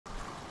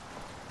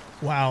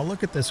Wow,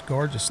 look at this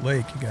gorgeous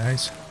lake, you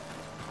guys.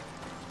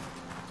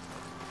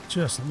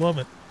 Just love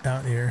it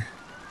out here.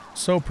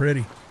 So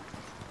pretty.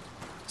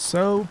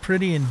 So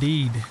pretty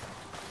indeed.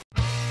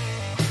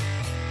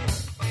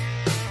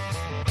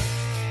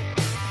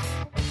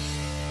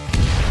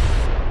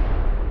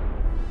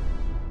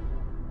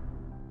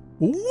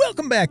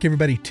 Welcome back,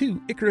 everybody,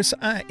 to Icarus.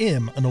 I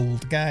am an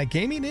old guy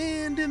gaming,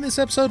 and in this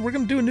episode, we're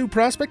going to do a new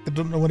prospect. I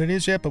don't know what it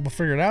is yet, but we'll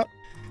figure it out.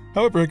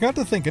 However, I got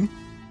to thinking,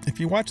 if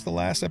you watched the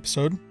last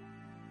episode,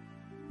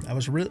 I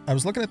was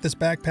looking at this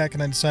backpack,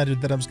 and I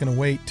decided that I was going to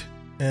wait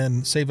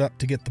and save up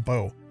to get the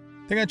bow.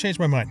 I think I changed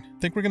my mind. I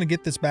think we're going to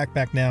get this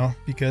backpack now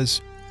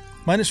because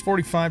minus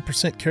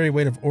 45% carry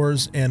weight of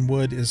ores and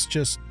wood is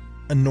just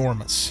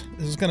enormous.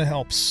 This is going to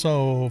help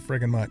so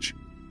friggin' much.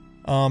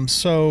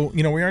 So,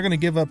 you know, we are going to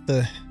give up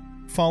the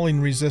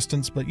falling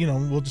resistance, but, you know,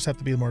 we'll just have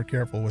to be more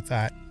careful with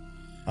that.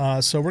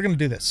 So we're going to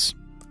do this.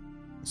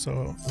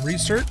 So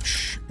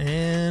research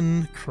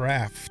and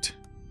craft.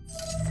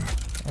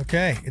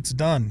 Okay, it's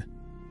done.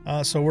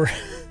 So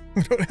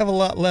we don't have a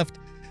lot left,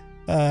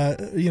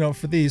 you know,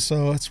 for these.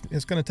 So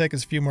it's going to take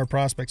us a few more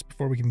prospects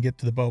before we can get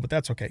to the bow, but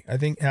that's okay. I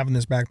think having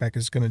this backpack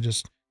is going to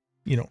just,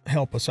 you know,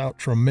 help us out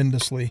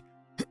tremendously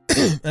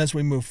as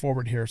we move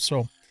forward here.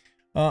 So,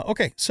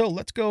 okay, so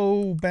let's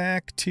go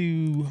back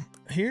to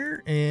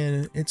here,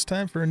 and it's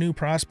time for a new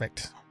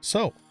prospect.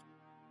 So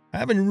I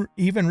haven't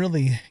even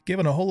really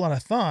given a whole lot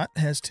of thought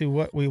as to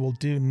what we will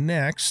do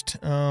next.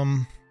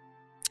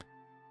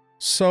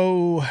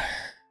 So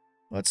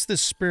what's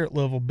this spirit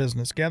level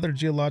business? Gather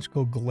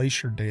geological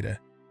glacier data.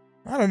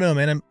 I don't know,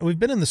 man. We've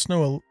been in the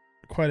snow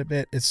quite a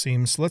bit, it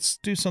seems. Let's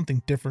do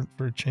something different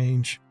for a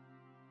change.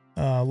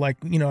 Like,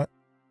 you know,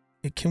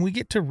 can we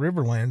get to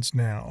Riverlands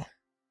now?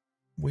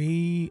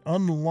 We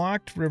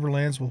unlocked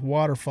Riverlands with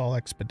Waterfall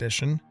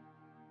Expedition.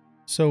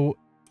 So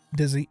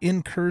does the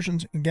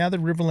Incursions gather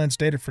Riverlands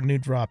data for new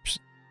drops?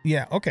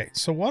 Yeah, okay.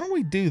 So why don't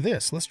we do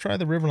this? Let's try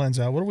the Riverlands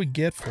out. What do we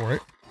get for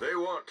it? They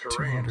want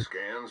terrain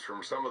scans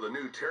from some of the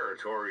new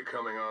territory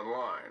coming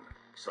online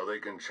so they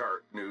can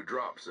chart new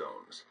drop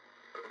zones.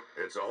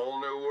 It's a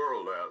whole new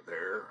world out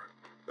there,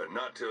 but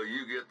not till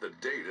you get the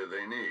data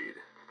they need.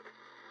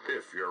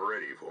 If you're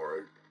ready for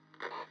it.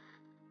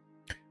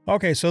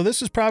 Okay, so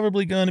this is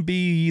probably going to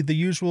be the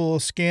usual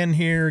scan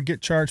here,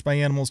 get charged by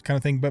animals kind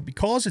of thing, but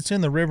because it's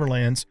in the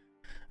Riverlands,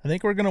 I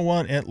think we're going to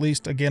want at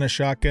least, again, a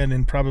shotgun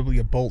and probably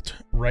a bolt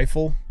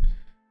rifle.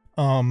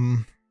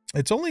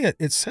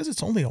 It says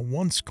it's only a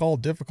 1 skull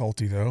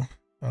difficulty, though,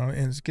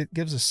 and it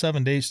gives us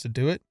 7 days to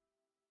do it.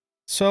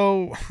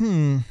 So,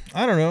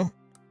 I don't know.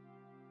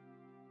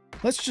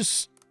 Let's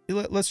just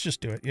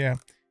do it, yeah.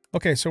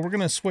 Okay, so we're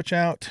going to switch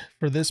out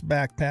for this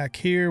backpack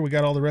here. We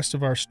got all the rest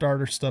of our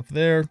starter stuff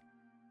there.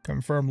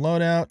 Confirm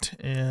loadout,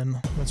 and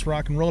let's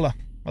rock and roll.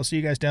 I'll see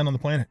you guys down on the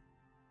planet.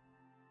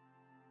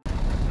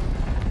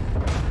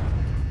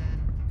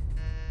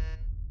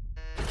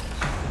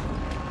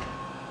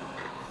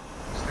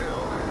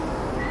 Still,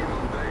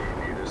 even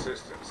they need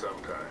assistance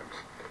sometimes.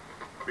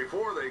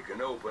 Before they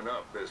can open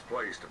up this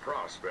place to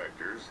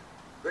prospectors,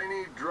 they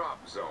need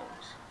drop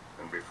zones.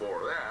 And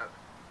before that,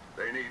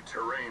 they need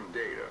terrain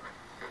data.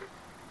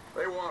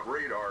 They want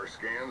radar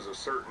scans of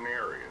certain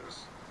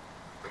areas.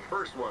 The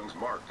first one's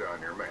marked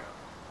on your map.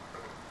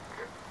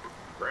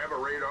 Grab a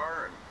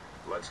radar and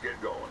let's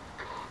get going.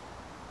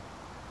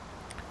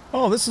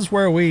 Oh, this is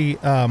where we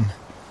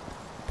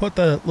put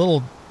the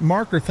little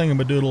marker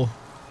thingamadoodle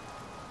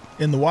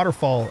in the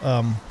waterfall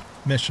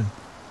mission.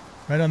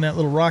 Right on that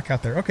little rock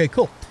out there. Okay,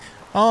 cool.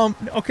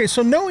 Okay,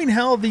 so knowing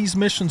how these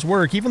missions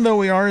work, even though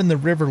we are in the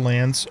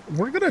Riverlands,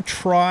 we're gonna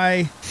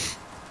try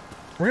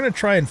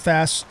and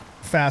fast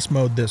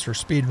mode this, or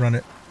speed run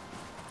it.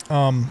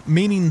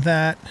 Meaning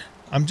that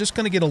I'm just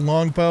going to get a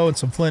longbow and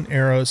some flint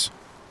arrows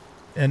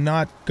and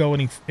not go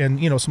any, and,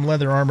 you know, some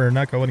leather armor and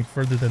not go any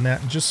further than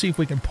that, and just see if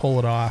we can pull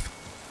it off.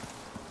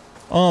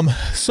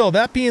 So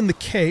that being the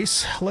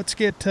case, let's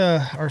get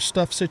our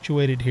stuff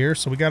situated here.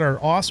 So we got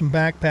our awesome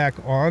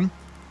backpack on.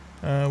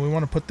 We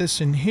want to put this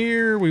in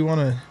here.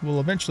 We'll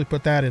eventually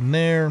put that in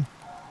there.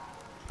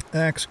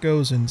 Axe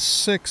goes in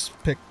 6,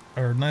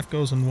 knife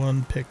goes in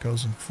 1, pick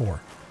goes in 4.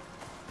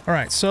 All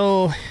right,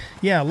 so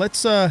yeah,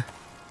 let's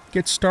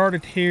get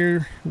started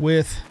here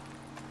with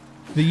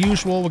the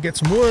usual. We'll get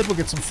some wood, we'll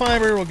get some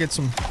fiber, we'll get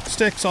some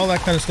sticks, all that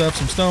kind of stuff,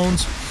 some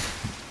stones,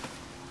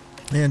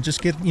 and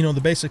just get, you know,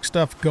 the basic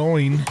stuff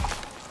going.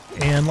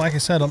 And like I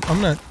said, I'm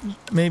gonna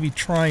maybe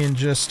try and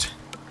just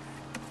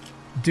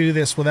do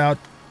this without,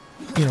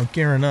 you know,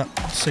 gearing up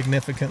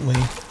significantly,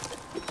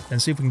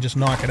 and see if we can just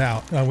knock it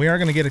out. We are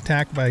going to get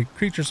attacked by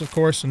creatures, of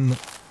course, and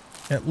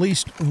at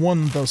least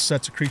one of those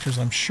sets of creatures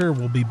I'm sure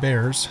will be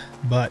bears,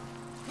 but,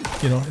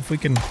 you know, if we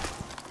can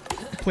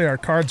play our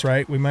cards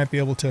right, we might be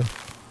able to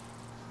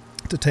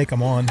take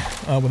them on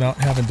without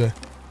having to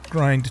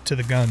grind to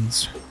the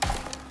guns.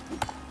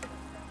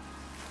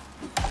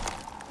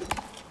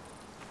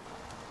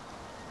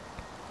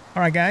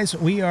 Alright guys,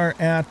 we are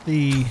at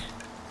the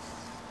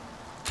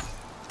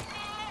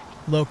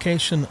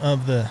location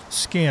of the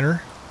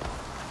scanner.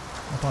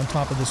 up on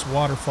top of this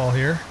waterfall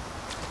here.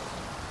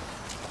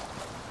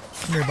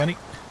 Come here, buddy.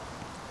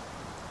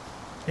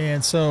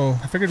 And so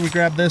I figured we'd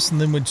grab this and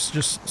then we'd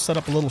just set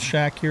up a little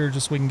shack here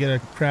just so we can get a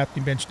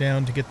crafting bench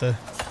down to get the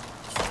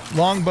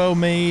longbow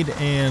made.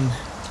 And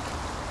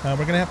we're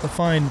going to have to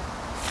find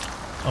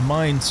a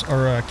mines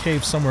or a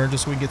cave somewhere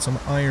just so we get some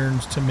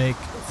irons to make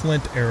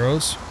flint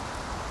arrows.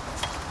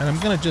 And I'm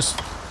going to just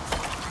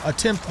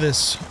attempt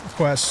this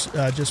quest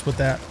just with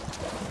that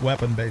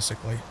weapon,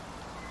 basically.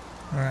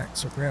 Alright,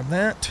 so grab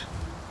that.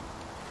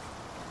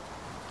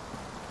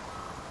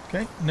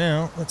 Okay,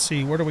 now, let's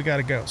see, where do we got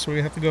to go? So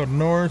we have to go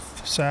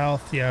north,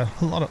 south, yeah,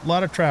 a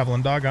lot of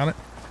traveling, doggone it.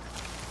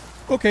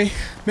 Okay,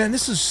 man,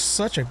 this is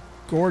such a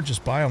gorgeous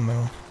biome,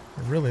 though.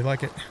 I really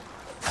like it.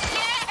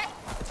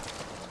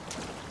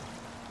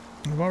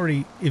 We've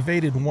already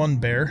evaded one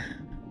bear.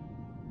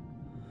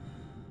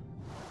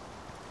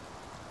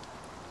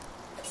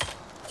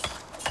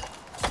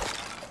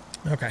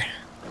 Okay.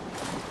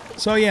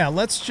 So yeah,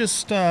 let's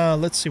just,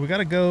 let's see, we got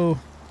to go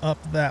up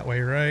that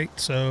way, right?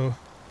 So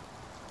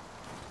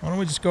why don't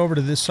we just go over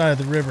to this side of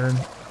the river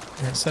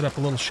and set up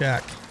a little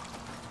shack.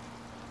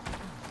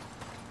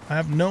 I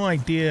have no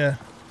idea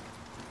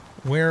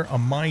where a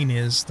mine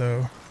is,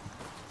 though.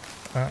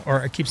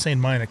 Or I keep saying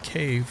mine, a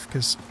cave,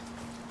 because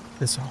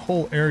this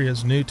whole area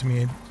is new to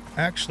me. It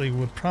actually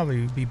would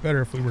probably be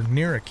better if we were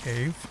near a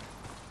cave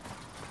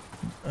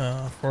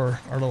for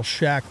our little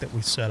shack that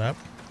we set up.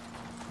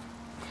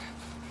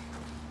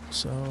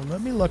 So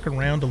let me look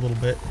around a little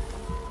bit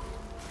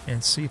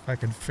and see if I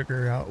can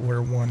figure out where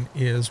one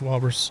is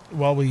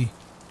while we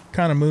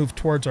kind of move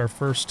towards our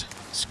first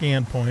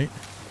scan point.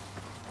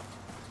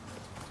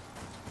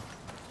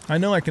 I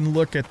know I can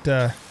look at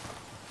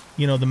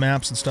you know, the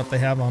maps and stuff they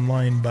have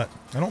online, but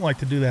I don't like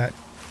to do that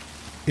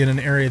in an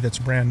area that's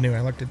brand new. I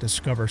like to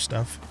discover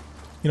stuff.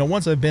 You know,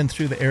 once I've been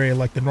through the area,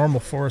 like the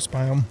normal forest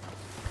biome,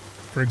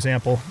 for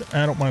example,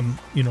 I don't mind,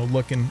 you know,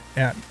 looking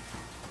at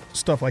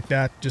stuff like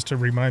that just to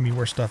remind me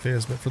where stuff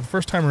is. But for the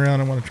first time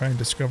around, I want to try and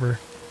discover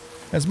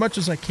as much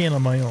as I can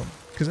on my own,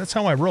 because that's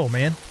how I roll,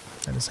 man.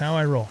 That is how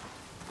I roll.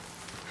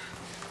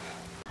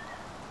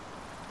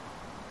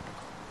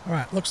 All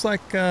right, looks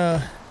like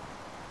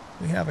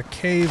we have a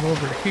cave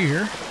over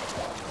here,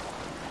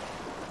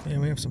 and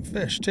we have some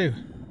fish too.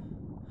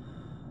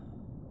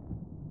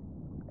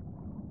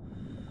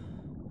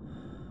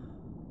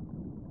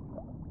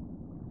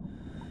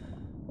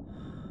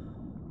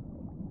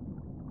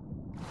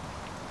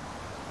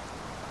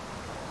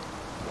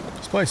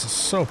 This place is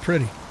so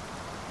pretty.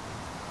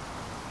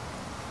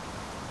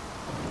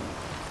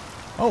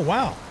 Oh,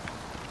 wow.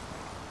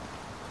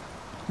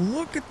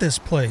 Look at this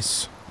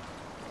place.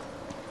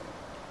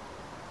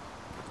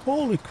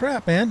 Holy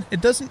crap, man.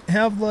 It doesn't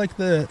have, like,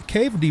 the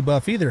cave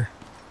debuff either.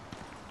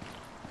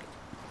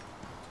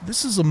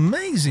 This is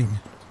amazing.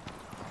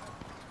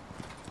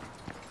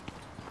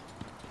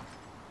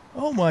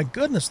 Oh, my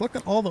goodness. Look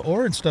at all the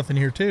ore and stuff in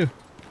here, too.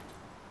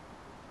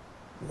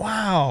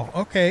 Wow.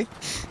 Okay.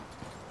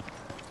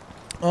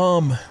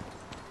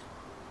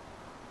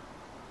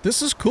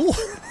 This is cool.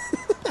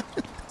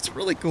 It's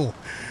really cool.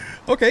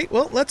 Okay,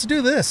 well, let's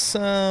do this.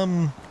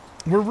 We're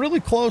really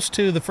close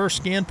to the first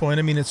scan point.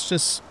 I mean, it's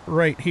just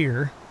right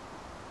here.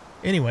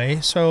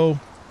 Anyway, so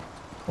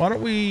why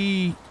don't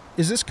we...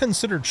 Is this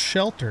considered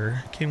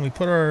shelter? Can we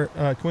put our...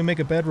 can we make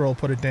a bedroll,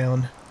 put it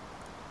down,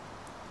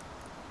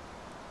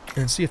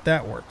 and see if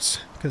that works?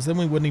 Because then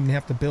we wouldn't even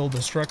have to build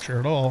a structure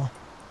at all.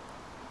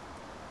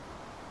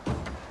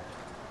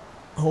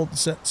 Hold the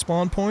set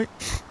spawn point.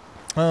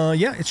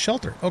 Yeah, it's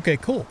shelter. Okay,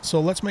 cool. So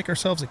let's make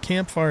ourselves a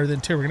campfire then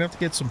too. We're gonna have to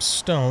get some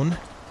stone.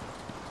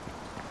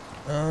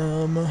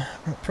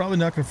 Probably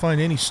not gonna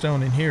find any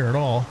stone in here at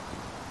all.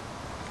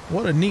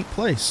 What a neat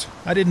place.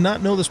 I did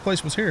not know this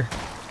place was here.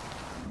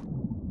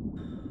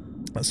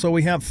 So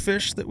we have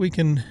fish that we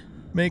can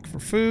make for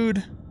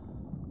food,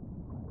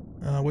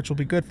 which will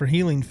be good for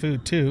healing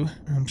food too.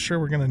 I'm sure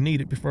we're gonna need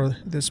it before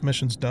this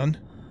mission's done.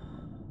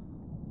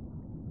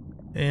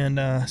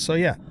 And so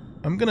yeah.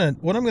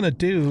 What I'm gonna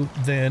do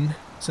then,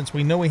 since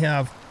we know we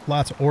have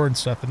lots of ore and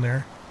stuff in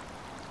there,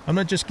 I'm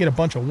gonna just get a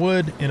bunch of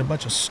wood and a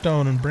bunch of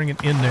stone and bring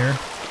it in there.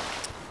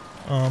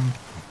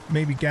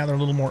 Maybe gather a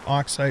little more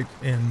oxide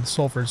and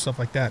sulfur and stuff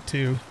like that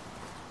too.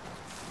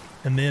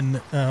 And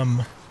then,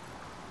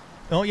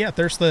 oh yeah,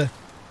 there's our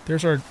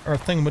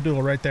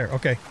thingamadoodle right there.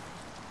 Okay.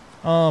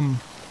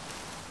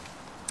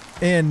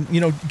 And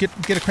you know, get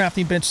a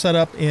crafting bench set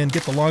up and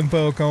get the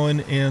longbow going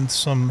and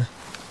some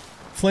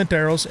flint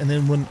arrows, and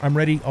then when I'm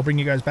ready, I'll bring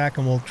you guys back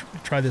and we'll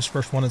try this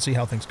first one and see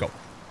how things go.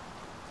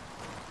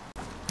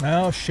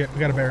 Oh shit, we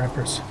got a bear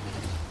after us.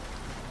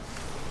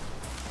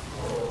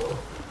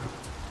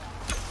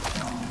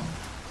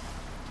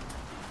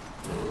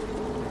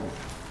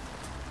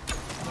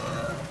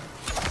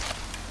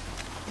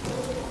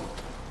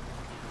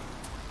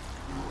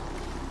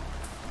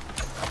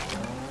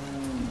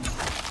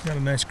 Got a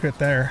nice crit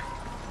there.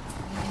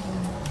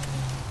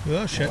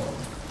 Oh shit.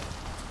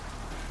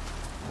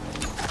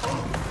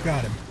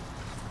 Got him.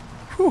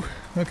 Whew.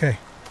 Okay.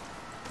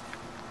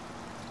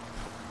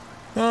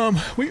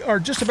 We are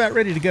just about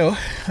ready to go.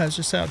 I was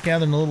just out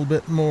gathering a little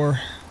bit more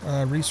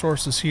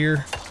resources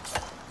here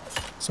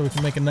so we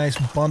can make a nice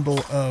bundle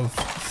of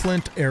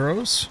flint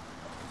arrows.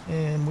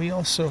 And we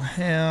also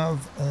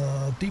have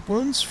deep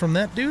wounds from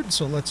that dude,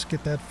 so let's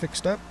get that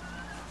fixed up.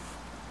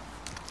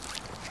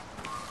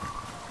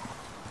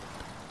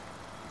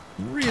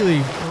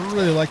 Really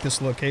like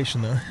this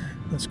location though.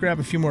 Let's grab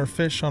a few more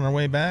fish on our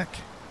way back.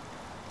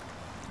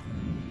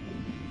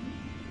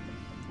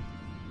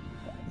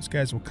 These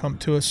guys will come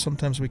to us.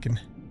 Sometimes we can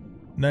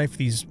knife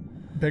these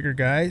bigger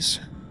guys.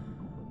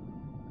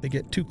 They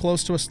get too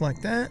close to us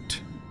like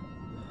that.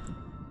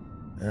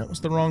 That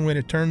was the wrong way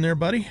to turn there,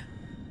 buddy.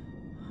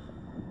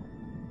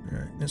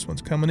 Alright, this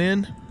one's coming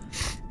in.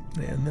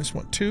 And this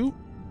one too.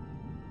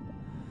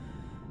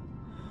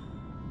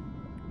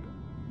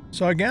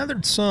 So I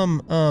gathered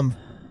some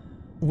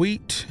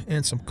wheat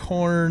and some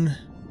corn.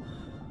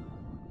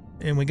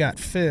 And we got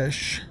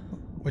fish,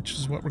 which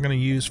is what we're going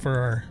to use for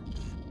our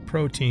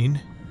protein.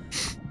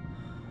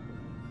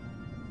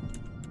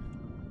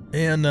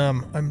 And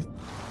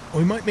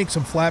we might make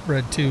some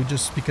flatbread too,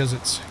 just because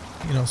it's,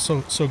 you know,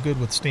 so good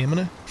with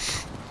stamina.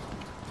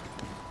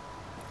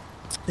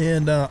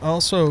 And I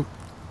also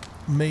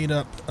made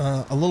up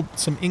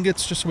some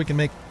ingots just so we can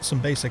make some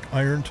basic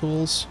iron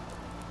tools.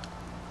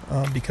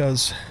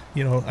 Because,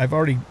 you know, I've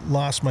already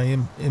lost my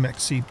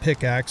MXC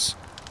pickaxe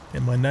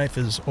and my knife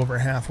is over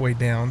halfway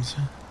down.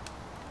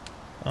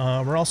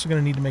 We're also going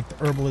to need to make the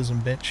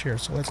herbalism bench here,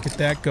 so let's get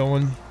that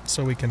going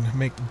so we can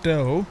make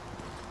dough.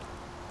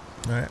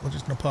 Alright, we're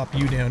just going to pop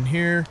you down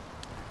here.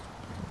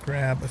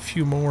 Grab a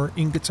few more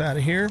ingots out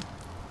of here.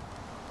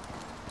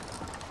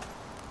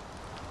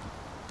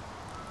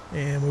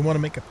 And we want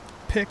to make a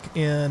pick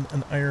and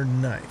an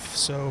iron knife.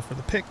 So for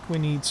the pick we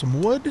need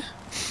some wood.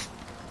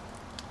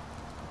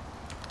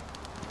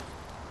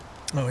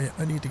 Oh yeah,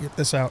 I need to get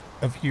this out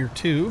of here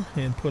too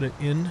and put it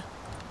in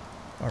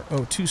our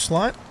O2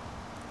 slot.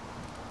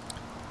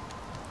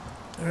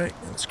 Alright,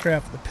 let's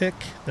craft the pick.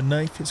 The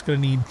knife is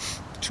going to need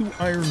 2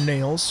 iron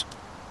nails.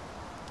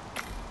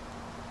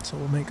 So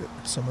we'll make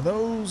some of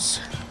those.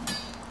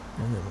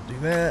 And then we'll do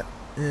that.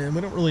 And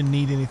we don't really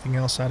need anything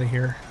else out of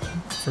here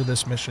for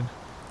this mission.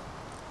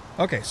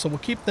 Okay, so we'll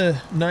keep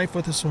the knife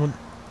with us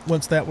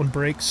once that one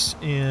breaks.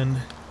 And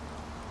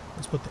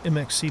let's put the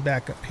MXC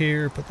back up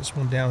here. Put this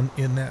one down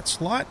in that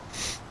slot.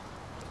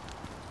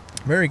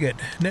 Very good.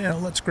 Now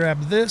let's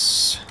grab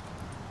this.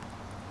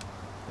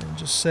 And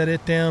just set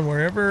it down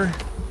wherever.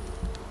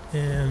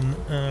 And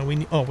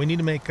we need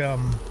to make a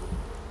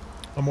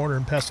mortar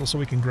and pestle so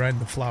we can grind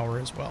the flour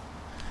as well.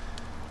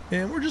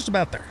 And we're just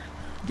about there.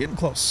 Getting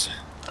close.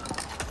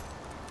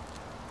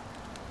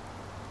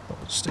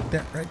 We'll stick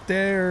that right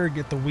there.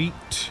 Get the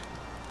wheat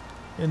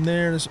in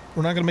there.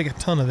 We're not going to make a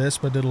ton of this,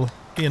 but it'll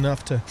be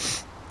enough to,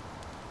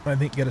 I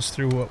think, get us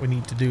through what we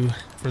need to do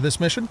for this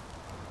mission.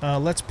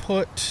 Let's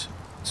put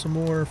some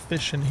more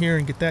fish in here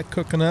and get that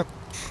cooking up.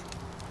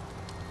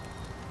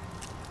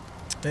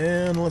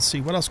 And let's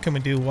see, what else can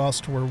we do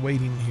whilst we're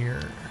waiting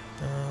here?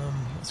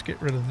 Let's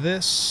get rid of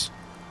this.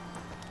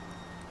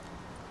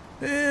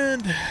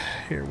 And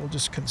here, we'll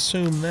just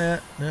consume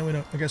that. No, we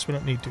don't. I guess we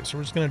don't need to. So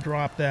we're just going to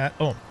drop that.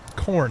 Oh,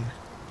 corn.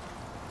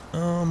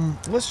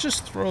 Let's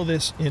just throw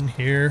this in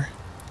here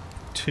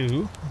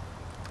too.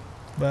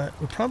 But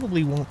we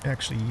probably won't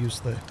actually use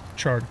the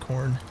charred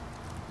corn.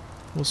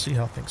 We'll see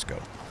how things go.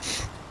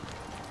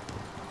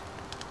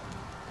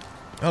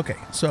 Okay,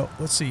 so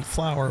let's see,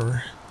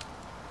 flour.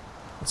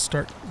 Let's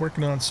start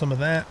working on some of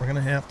that. We're going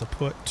to have to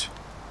put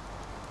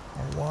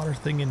our water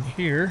thing in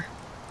here.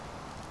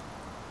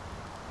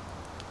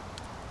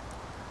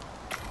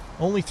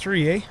 Only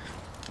 3, eh?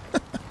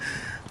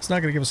 It's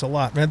not going to give us a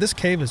lot. Man, this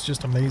cave is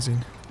just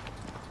amazing.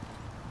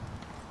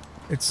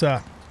 It's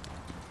a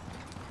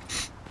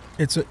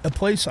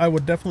place I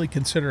would definitely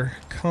consider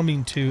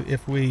coming to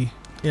if we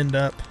end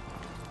up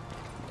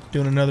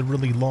doing another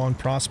really long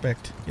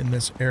prospect in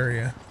this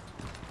area.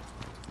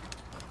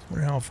 I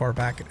wonder how far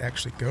back it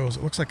actually goes.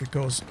 It looks like it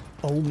goes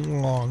a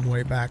long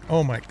way back.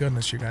 Oh my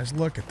goodness, you guys,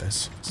 look at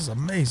this. This is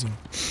amazing.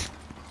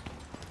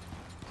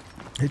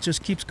 It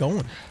just keeps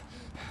going.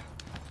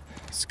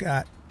 It's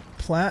got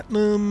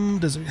platinum.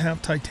 Does it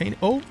have titanium?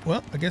 Oh,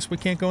 well, I guess we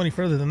can't go any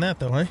further than that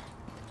though, eh?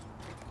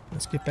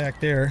 Let's get back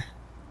there.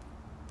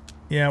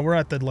 Yeah, we're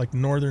at the like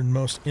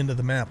northernmost end of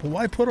the map. Well,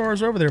 why put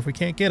ours over there if we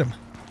can't get them?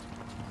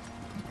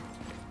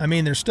 I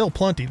mean, there's still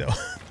plenty though.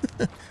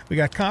 We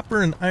got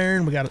copper and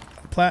iron. We got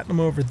platinum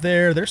over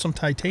there. There's some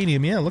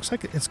titanium. Yeah, it looks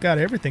like it's got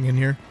everything in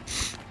here.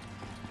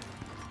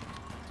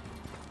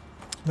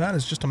 That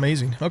is just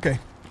amazing. Okay.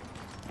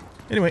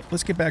 Anyway,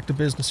 let's get back to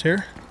business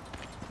here.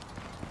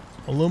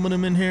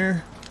 Aluminum in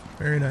here.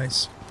 Very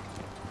nice.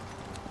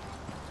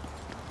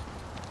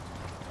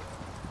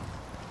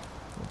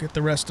 We'll get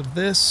the rest of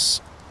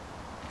this.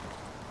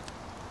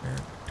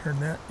 And turn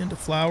that into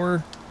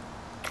flour.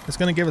 It's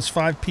going to give us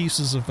 5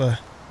 pieces of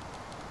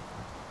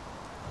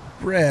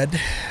bread,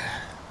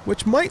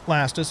 which might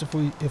last us if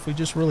we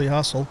just really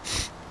hustle.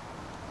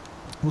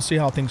 We'll see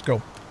how things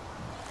go.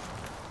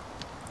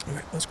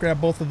 Okay. let's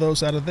grab both of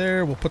those out of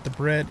there. We'll put the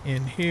bread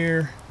in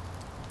here.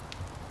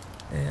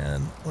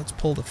 And let's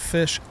pull the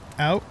fish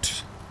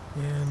out.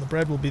 And the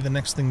bread will be the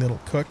next thing that'll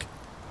cook.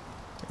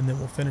 And then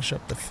we'll finish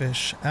up the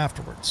fish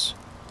afterwards.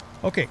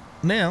 Okay,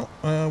 now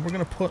we're going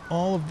to put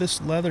all of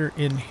this leather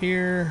in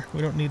here.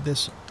 We don't need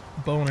this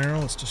bow and arrow.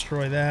 Let's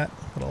destroy that.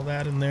 Put all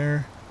that in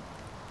there.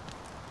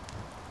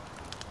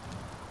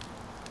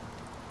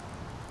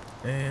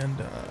 And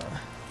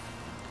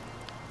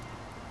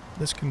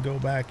this can go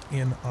back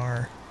in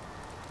our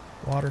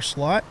water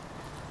slot.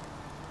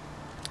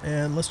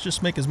 And let's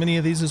just make as many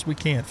of these as we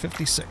can.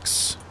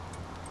 56.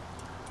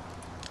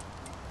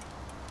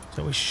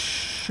 So we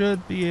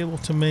should be able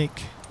to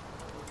make...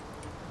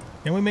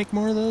 Can we make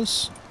more of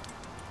those?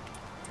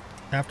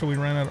 After we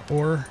run out of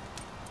ore?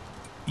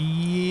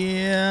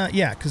 Yeah,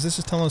 because this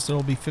is telling us there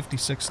will be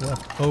 56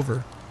 left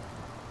over.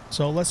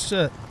 So let's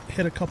hit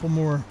a couple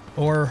more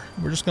ore.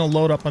 We're just going to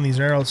load up on these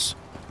arrows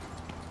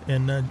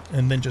and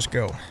then just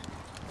go.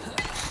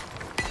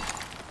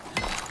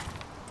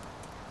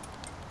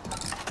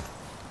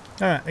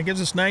 Alright, that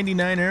gives us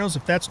 99 arrows.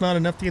 If that's not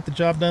enough to get the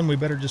job done, we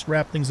better just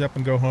wrap things up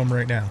and go home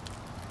right now.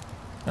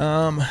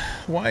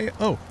 Why?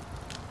 Oh,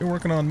 you're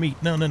working on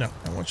meat. No.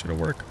 I want you to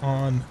work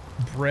on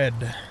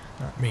bread,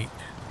 not meat.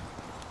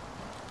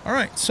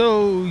 Alright,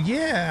 so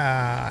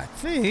yeah, I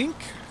think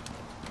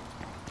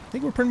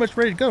we're pretty much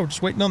ready to go. We're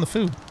just waiting on the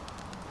food.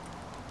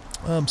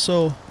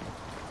 So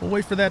we'll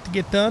wait for that to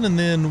get done, and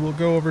then we'll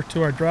go over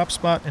to our drop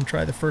spot and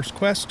try the first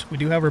quest. We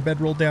do have our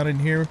bedroll down in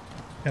here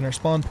and our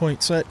spawn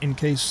point set in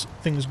case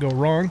things go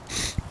wrong.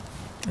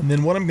 And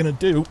then what I'm going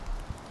to do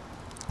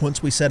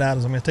once we set out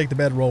is I'm going to take the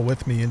bedroll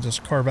with me and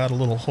just carve out a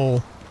little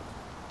hole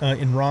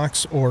in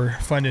rocks or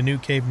find a new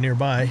cave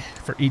nearby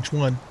for each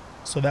one.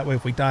 So that way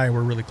if we die,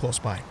 we're really close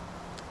by.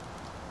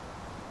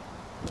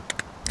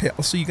 Okay,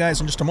 I'll see you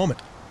guys in just a moment.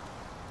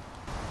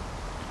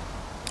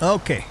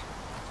 Okay,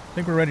 I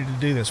think we're ready to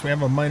do this. We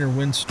have a minor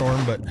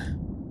windstorm, but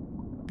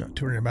not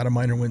too worried about a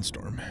minor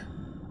windstorm.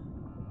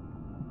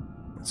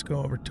 Let's go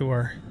over to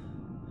our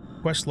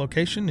quest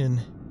location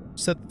and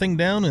set the thing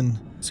down and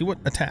see what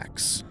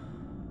attacks.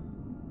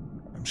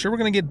 I'm sure we're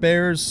going to get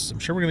bears. I'm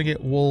sure we're going to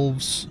get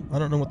wolves. I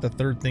don't know what the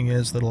third thing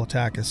is that'll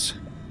attack us,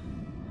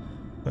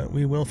 but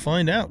we will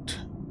find out.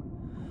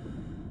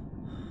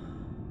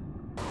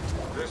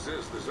 This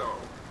is the zone.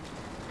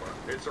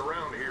 It's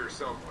around here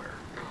somewhere.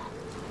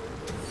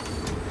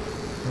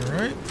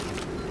 Alright.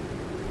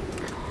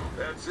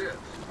 That's it.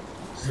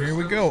 Here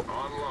we go.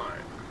 Online.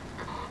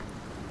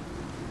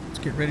 Let's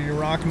get ready to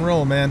rock and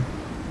roll, man.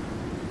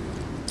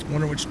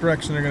 Wonder which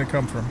direction they're going to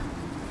come from.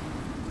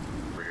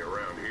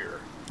 Around here.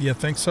 You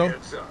think so?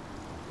 Heads up.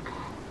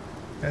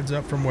 Heads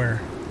up from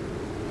where?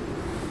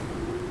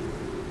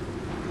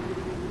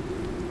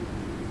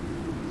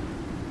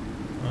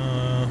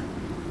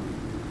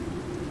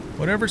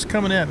 Whatever's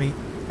coming at me,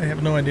 I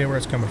have no idea where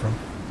it's coming from.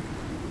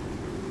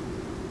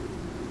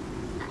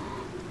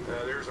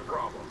 There's a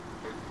problem.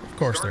 Of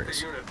course there is.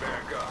 Start the unit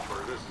back up,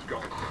 or this is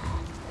going.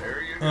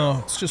 There you go.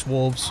 Oh, it's just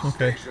wolves.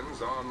 Okay.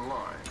 Stations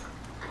online.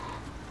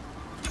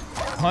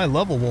 High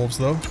level wolves,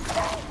 though.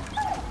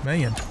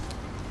 Man.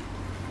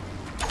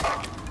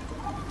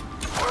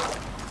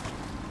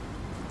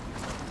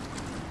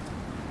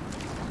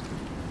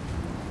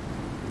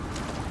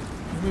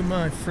 Give me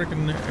my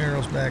frickin'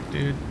 arrows back,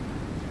 dude.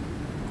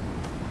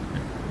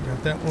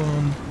 Got that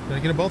one. Did I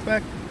get them both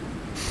back?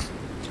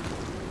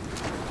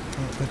 I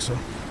don't think so.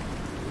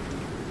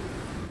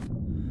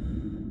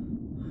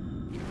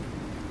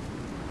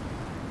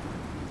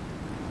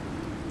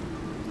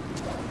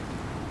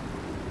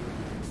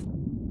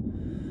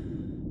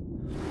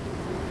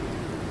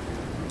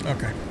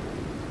 Okay.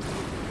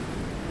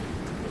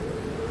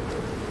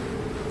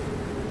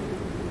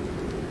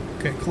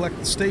 Okay, collect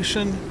the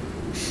station.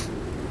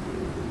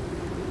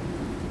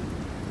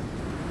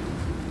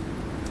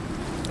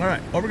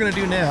 Alright, what we're going to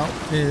do now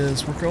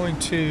is we're going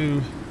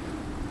to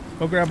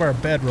go grab our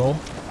bedroll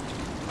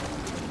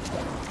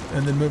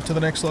and then move to the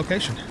next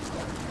location.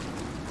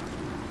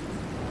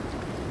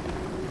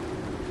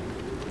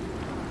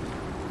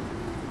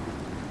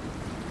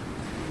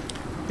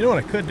 You know what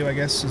I could do, I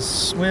guess,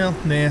 is, well,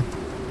 nah. I was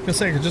going to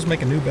say I could just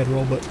make a new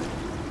bedroll, but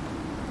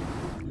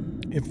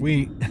if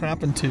we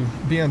happen to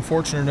be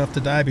unfortunate enough to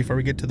die before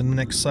we get to the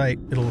next site,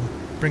 it'll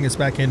bring us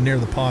back in near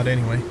the pod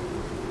anyway.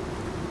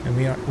 And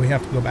we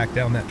have to go back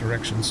down that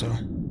direction, so.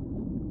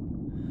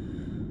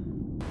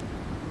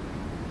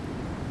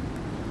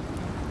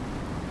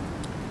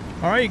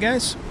 Alright, you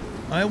guys.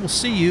 I will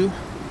see you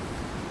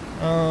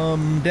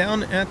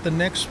down at the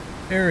next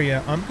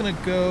area. I'm gonna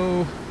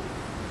go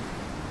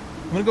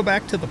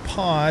back to the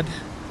pod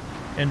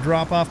and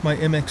drop off my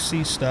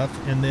MXC stuff,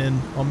 and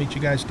then I'll meet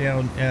you guys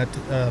down at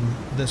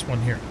this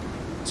one here.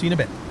 See you in a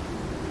bit.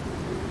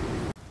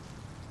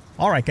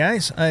 Alright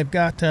guys, I've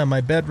got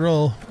my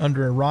bedroll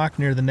under a rock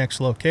near the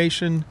next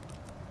location.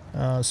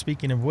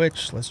 Speaking of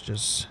which, let's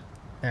just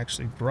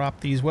actually drop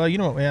these. Well, you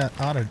know what we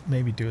ought to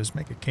maybe do is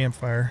make a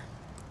campfire.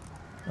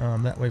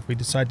 That way if we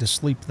decide to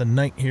sleep the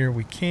night here,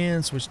 we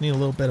can. So we just need a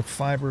little bit of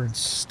fiber and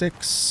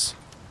sticks.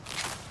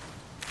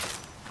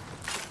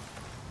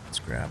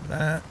 Grab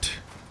that.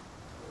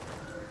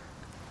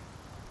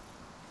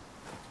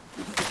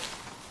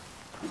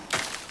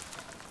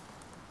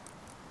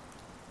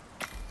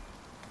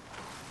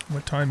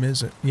 What time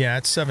is it? Yeah,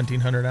 it's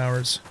 1700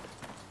 hours.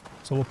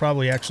 So we'll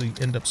probably actually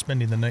end up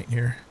spending the night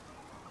here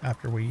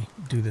after we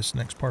do this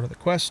next part of the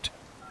quest.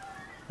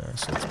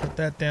 So let's put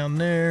that down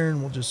there,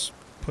 and we'll just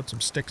put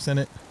some sticks in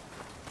it.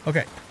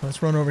 Okay,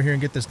 let's run over here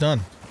and get this done.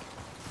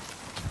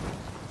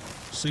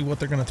 See what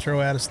they're going to throw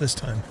at us this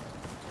time.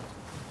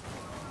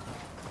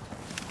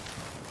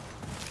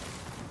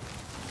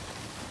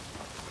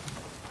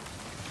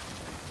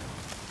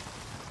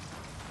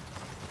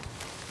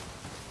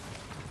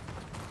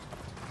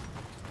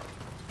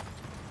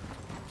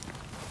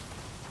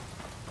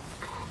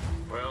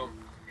 Well,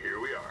 here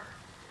we are.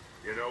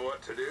 You know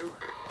what to do?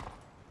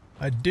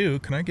 I do.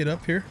 Can I get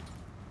up here?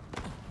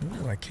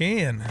 Ooh, I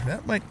can.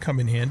 That might come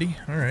in handy.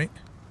 All right.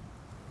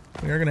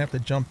 We are going to have to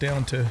jump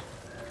down to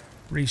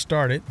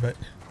restart it, but...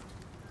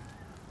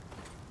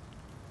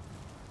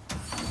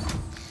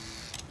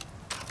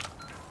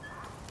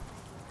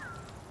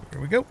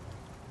 Here we go.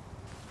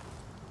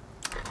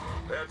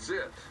 That's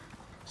it.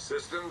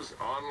 Systems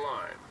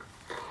online.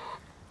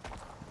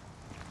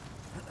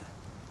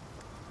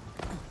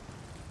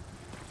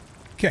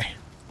 Okay.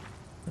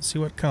 Let's see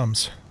what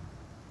comes.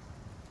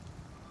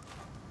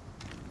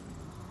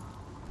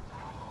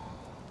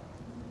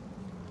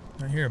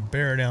 I hear a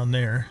bear down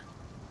there.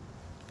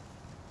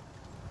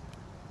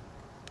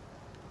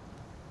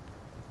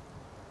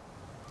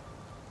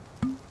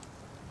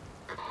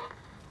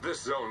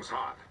 This zone's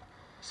hot,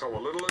 so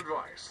a little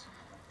advice.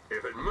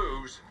 If it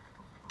moves,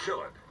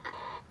 kill it.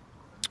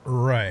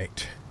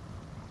 Right.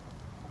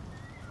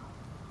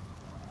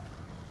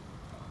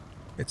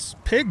 It's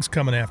pigs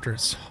coming after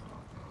us.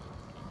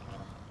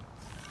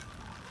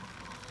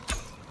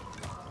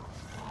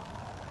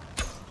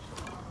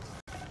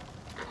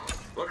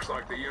 Looks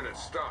like the unit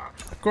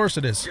stopped. Of course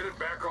it is. Get it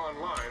back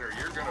online or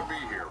you're gonna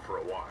be here for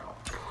a while.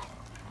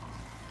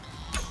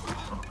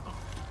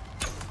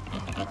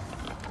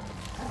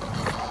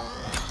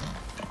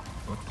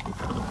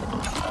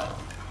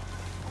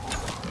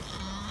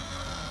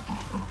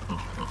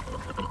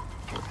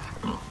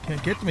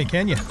 Can't get to me,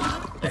 can you?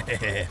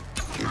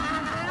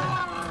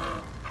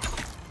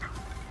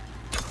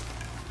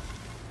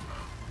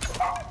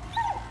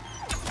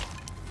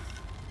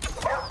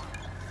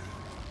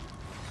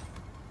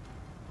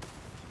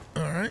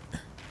 All right.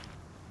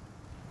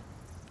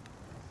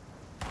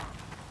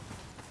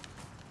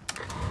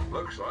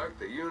 Looks like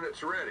the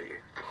unit's ready.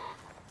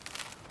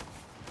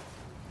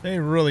 They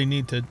really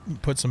need to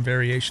put some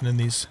variation in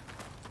these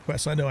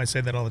quests. I know I say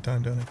that all the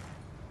time, don't I?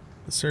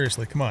 But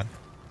seriously, come on.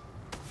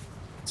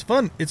 It's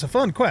fun. It's a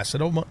fun quest. I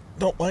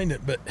don't mind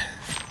it, but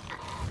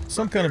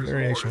some kind of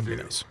variation would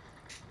be nice.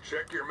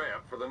 Check your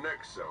map for the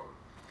next zone.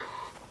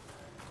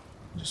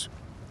 Just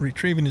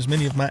retrieving as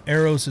many of my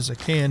arrows as I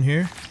can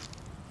here.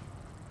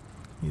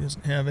 He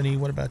doesn't have any.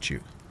 What about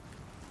you?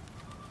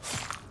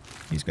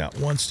 He's got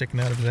one sticking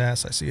out of his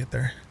ass. I see it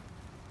there.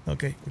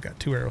 Okay, we got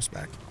 2 arrows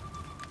back.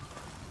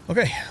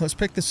 Okay, let's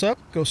pick this up,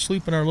 go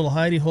sleep in our little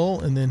hidey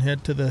hole, and then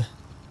head to the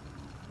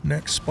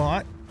next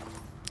spot,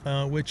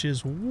 which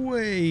is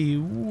way,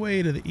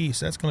 way to the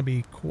east. That's going to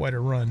be quite a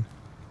run.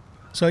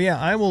 So yeah,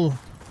 I will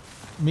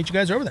meet you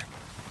guys over there.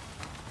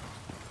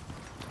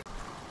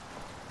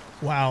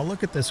 Wow,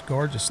 look at this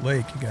gorgeous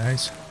lake, you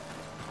guys.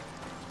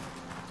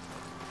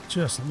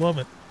 Just love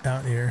it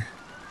out here.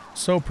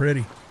 So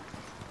pretty.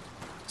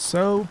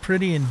 So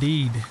pretty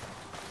indeed.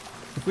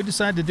 If we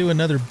decide to do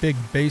another big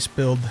base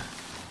build,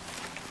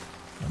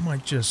 I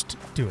might just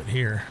do it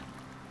here.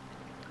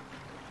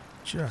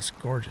 Just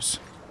gorgeous.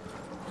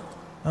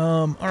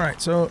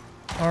 Alright, so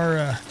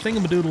our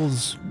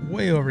thingamadoodle's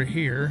way over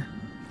here.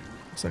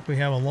 Looks like we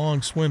have a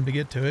long swim to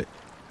get to it.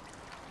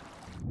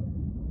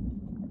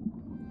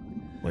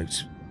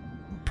 Lake's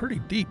pretty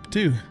deep,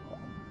 too.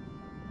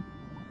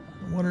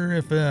 I wonder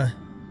if,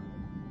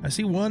 I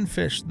see one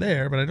fish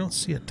there, but I don't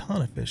see a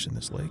ton of fish in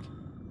this lake.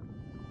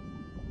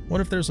 What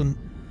if there's an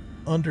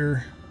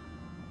underwater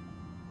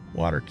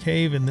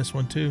cave in this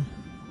one, too?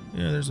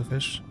 Yeah, there's a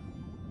fish.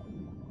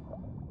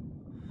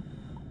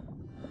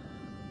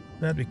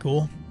 That'd be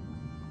cool.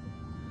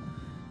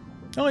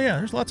 Oh yeah,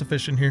 there's lots of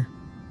fish in here.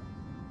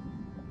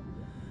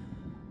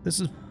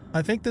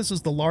 I think this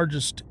is the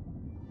largest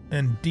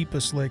and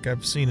deepest lake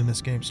I've seen in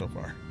this game so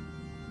far.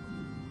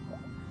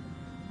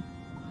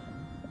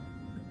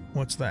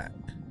 What's that?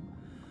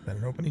 Is that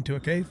an opening to a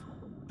cave?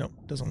 Nope,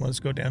 doesn't let us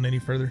go down any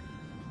further.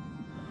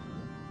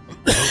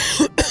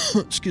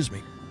 Excuse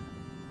me.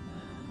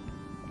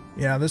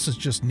 Yeah, this is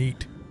just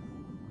neat.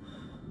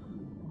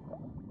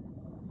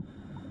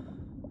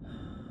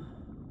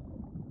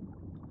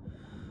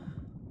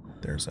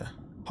 There's a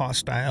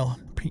hostile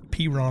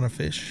piranha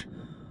fish.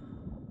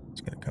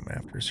 It's going to come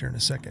after us here in a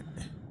second.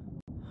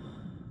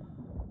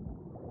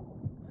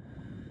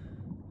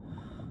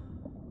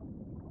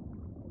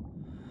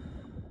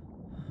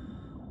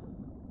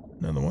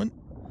 Another one.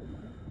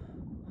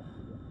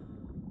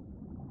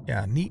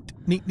 Yeah, neat,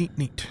 neat, neat,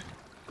 neat.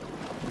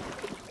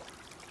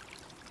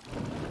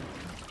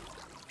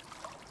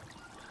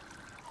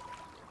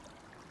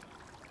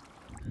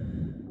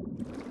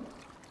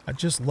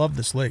 just love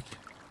this lake.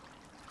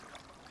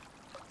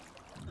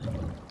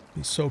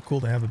 It's so cool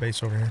to have a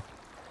base over here.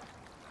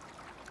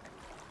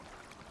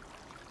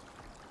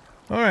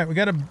 Alright, we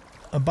got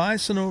a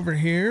bison over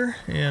here,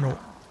 and a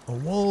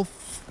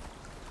wolf,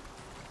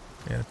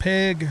 and a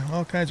pig,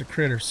 all kinds of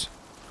critters.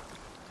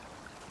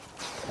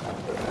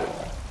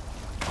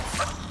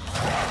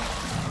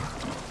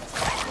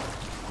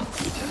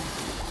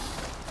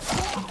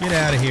 Get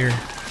out of here.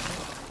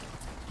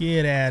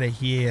 Get out of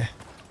here.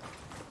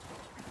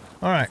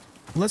 Alright,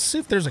 let's see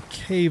if there's a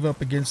cave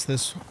up against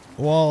this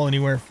wall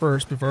anywhere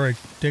first before I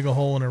dig a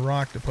hole in a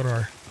rock to put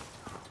our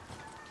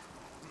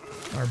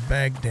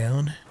bag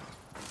down.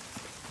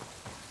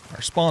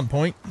 Our spawn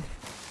point.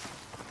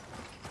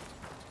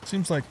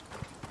 Seems like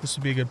this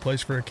would be a good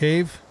place for a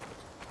cave.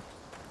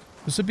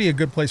 This would be a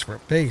good place for a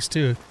base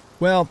too.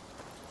 Well,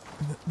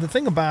 the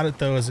thing about it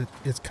though is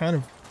it's kind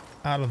of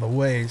out of the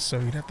way, so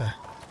you'd have to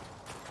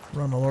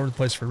run all over the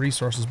place for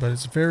resources, but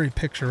it's very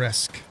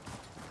picturesque.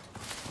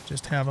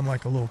 Just having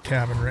like a little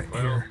cabin right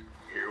here.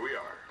 Here we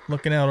are.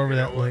 Looking out over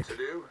that lake.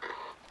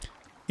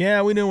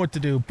 Yeah, we know what to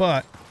do,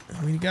 but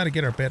we got to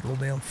get our bedroll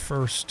down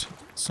first.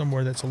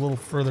 Somewhere that's a little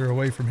further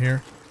away from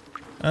here.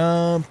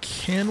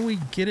 Can we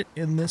get it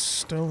in this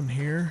stone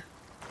here?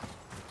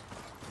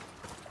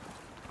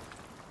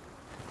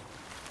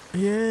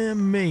 Yeah,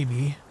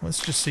 maybe.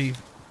 Let's just see.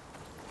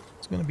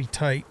 It's going to be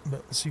tight,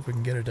 but let's see if we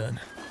can get it done.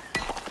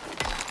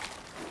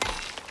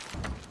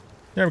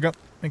 There we go.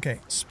 Okay,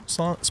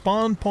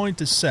 spawn point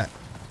is set.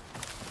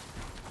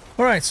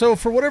 Alright, so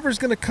for whatever's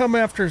going to come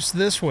after us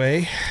this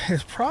way,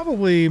 it's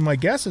probably, my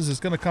guess is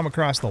it's going to come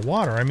across the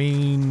water. I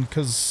mean,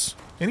 because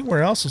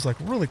anywhere else is like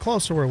really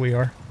close to where we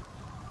are.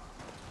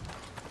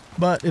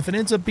 But if it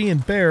ends up being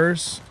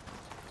bears,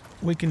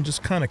 we can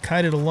just kind of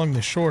kite it along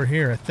the shore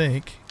here, I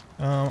think.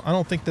 I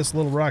don't think this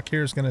little rock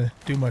here is going to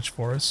do much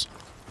for us.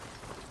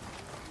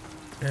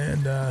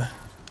 And,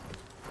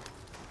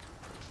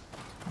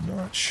 I'm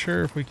not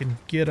sure if we can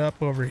get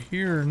up over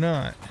here or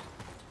not.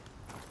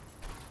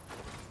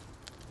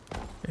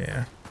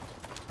 Yeah.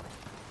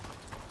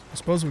 I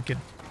suppose we could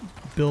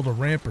build a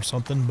ramp or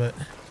something, but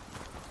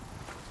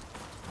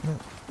I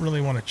don't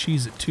really want to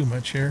cheese it too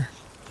much here.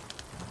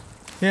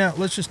 Yeah,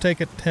 let's just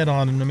take it head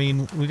on. And I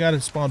mean, we got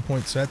a spawn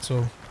point set,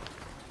 so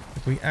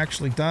if we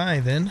actually die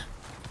then,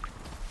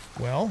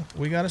 well,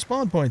 we got a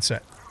spawn point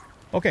set.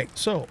 Okay,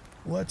 so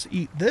let's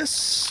eat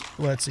this,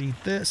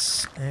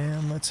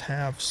 and let's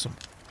have some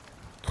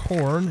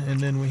corn, and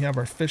then we have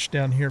our fish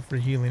down here for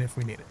healing if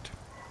we need it.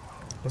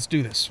 Let's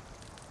do this.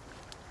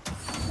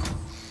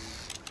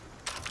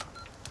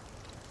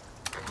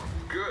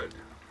 Good.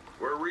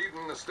 We're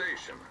reading the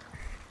station.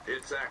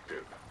 It's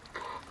active.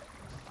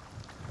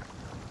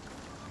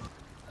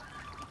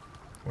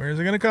 Where's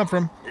it gonna come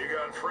from? You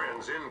got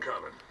friends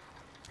incoming,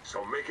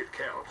 so make it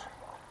count.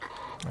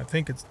 I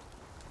think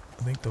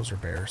those are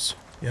bears.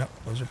 Yep,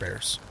 those are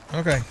bears.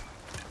 Okay.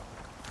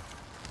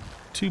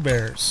 2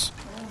 bears.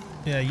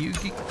 Yeah, you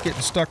keep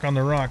getting stuck on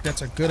the rock.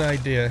 That's a good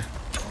idea.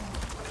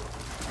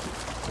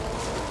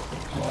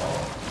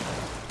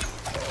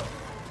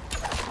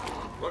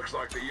 Looks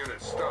like the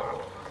unit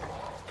stopped.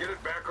 Get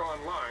it back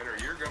online or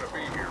you're gonna be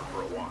here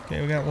for a while.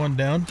 Okay, we got one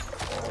down.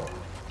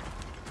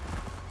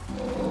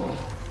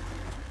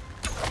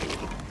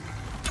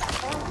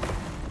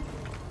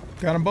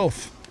 Got them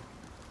both.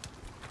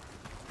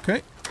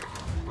 Okay.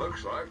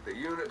 Looks like the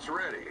unit's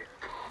ready.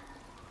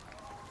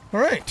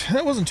 Alright,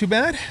 that wasn't too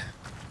bad.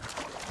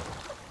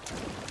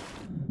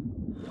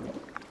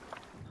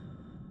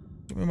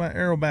 Give me my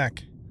arrow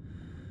back.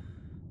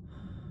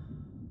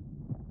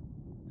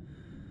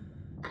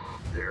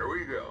 There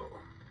we go.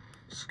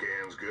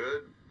 Scan's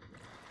good.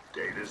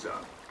 Data's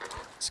up.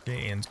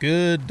 Scan's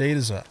good.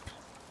 Data's up.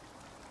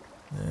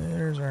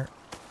 There's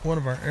one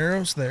of our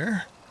arrows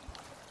there.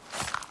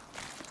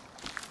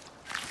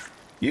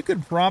 You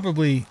could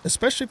probably,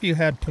 especially if you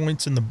had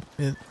points in the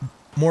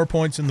more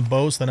points in the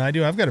bows than I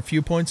do. I've got a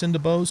few points into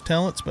bows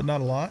talents, but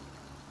not a lot.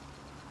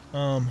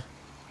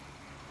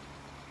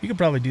 You could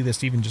probably do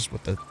this even just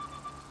with the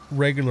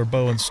regular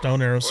bow and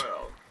stone arrows.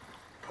 Well,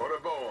 put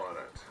a bow on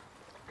it,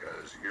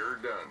 because you're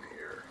done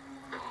here.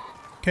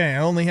 Okay, I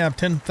only have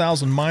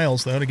 10,000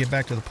 miles, though, to get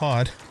back to the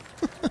pod.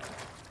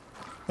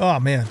 Oh,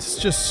 man, it's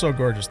just so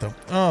gorgeous, though.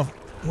 Oh,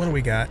 what do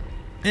we got?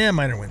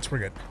 Minor wins, we're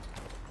good.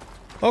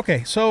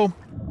 Okay, so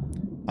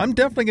I'm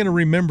definitely going to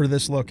remember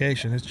this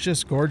location. It's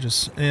just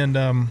gorgeous.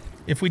 And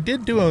if we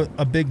did do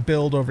a big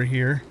build over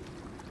here,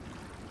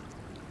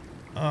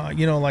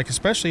 you know, like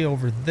especially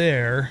over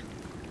there,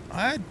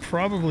 I'd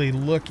probably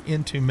look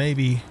into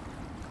maybe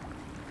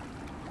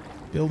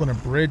building a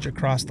bridge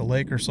across the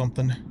lake or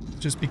something,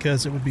 just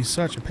because it would be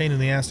such a pain in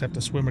the ass to have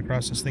to swim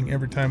across this thing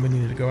every time we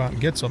needed to go out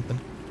and get something.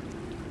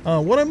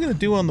 What I'm going to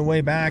do on the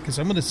way back is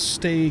I'm going to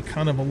stay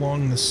kind of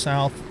along the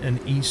south and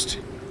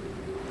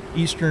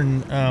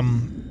eastern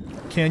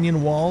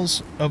canyon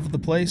walls of the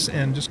place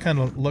and just kind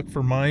of look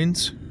for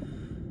mines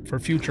for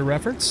future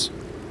reference.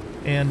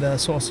 And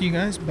so I'll see you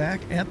guys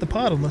back at the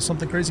pod unless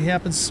something crazy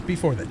happens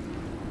before then.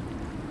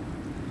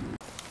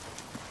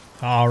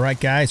 All right,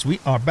 guys, we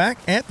are back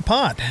at the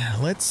pod.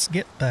 Let's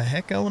get the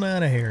heck on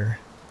out of here.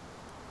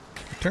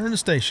 Return to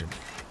station.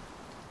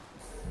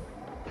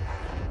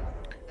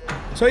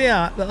 So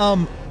yeah,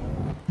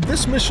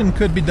 this mission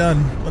could be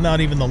done without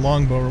even the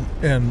longbow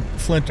and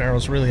flint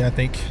arrows, really, I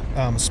think,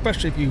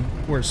 especially if you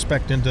were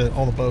spec'd into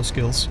all the bow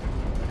skills.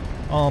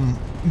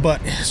 But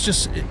it's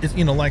just,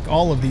 you know, like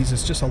all of these,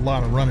 it's just a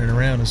lot of running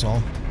around is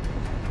all.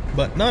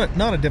 But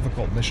not a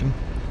difficult mission.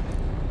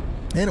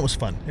 And it was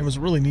fun. It was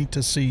really neat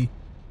to see,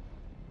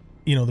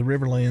 you know, the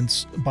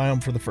Riverlands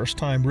biome for the first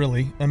time,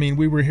 really. I mean,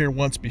 we were here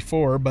once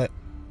before, but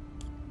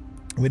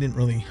we didn't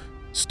really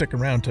stick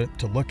around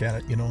to look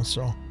at it, you know,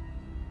 so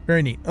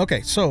very neat.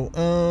 Okay, so,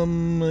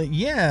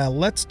 yeah,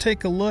 let's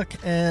take a look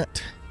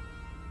at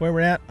where we're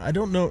at. I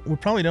don't know, we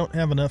probably don't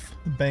have enough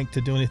bank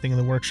to do anything in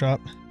the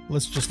workshop.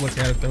 Let's just look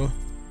at it, though.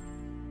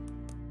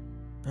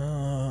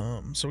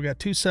 So we got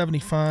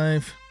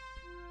 275,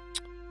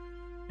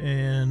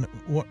 and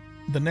what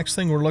the next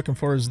thing we're looking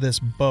for is this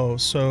bow,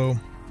 so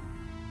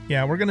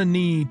yeah, we're gonna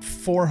need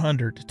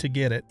 400 to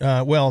get it.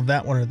 Well,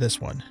 that one or this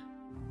one.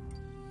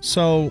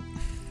 So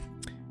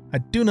I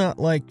do not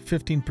like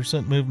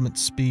 15% movement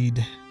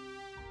speed.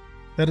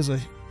 That is a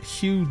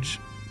huge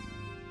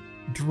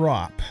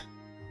drop.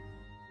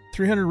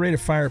 300 rate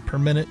of fire per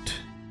minute.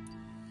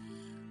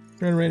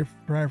 300 rate of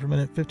fire per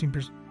minute.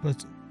 15%.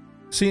 Let's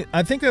see.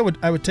 I think I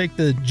would take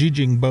the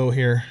Jijing bow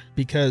here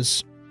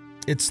because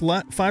it's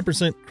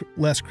 5%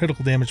 less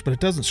critical damage, but it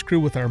doesn't screw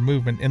with our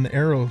movement, and the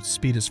arrow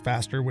speed is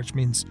faster, which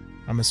means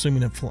I'm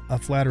assuming a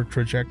flatter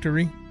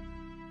trajectory.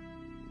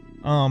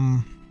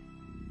 So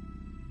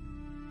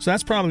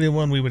that's probably the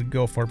one we would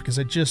go for because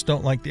I just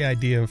don't like the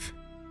idea of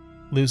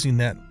losing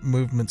that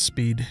movement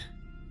speed.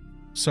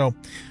 So,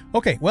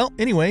 okay, well,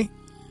 anyway,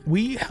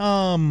 we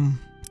so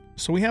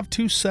we have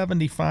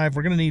 275.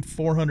 We're going to need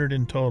 400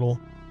 in total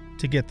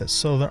to get this.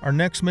 So our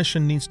next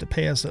mission needs to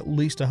pay us at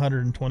least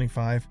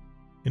 125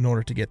 in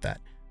order to get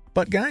that.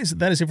 But guys,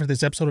 that is it for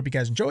this episode. Hope you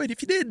guys enjoyed.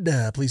 If you did,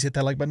 please hit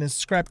that like button and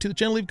subscribe to the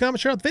channel. Leave a comment,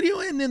 share out the video,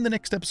 and in the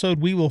next episode,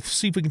 we will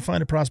see if we can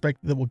find a prospect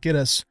that will get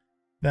us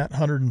that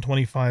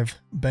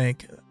 125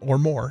 bank or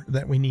more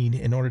that we need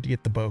in order to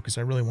get the bow, because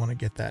I really want to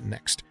get that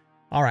next.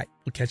 All right,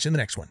 we'll catch you in the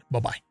next one.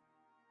 Bye-bye.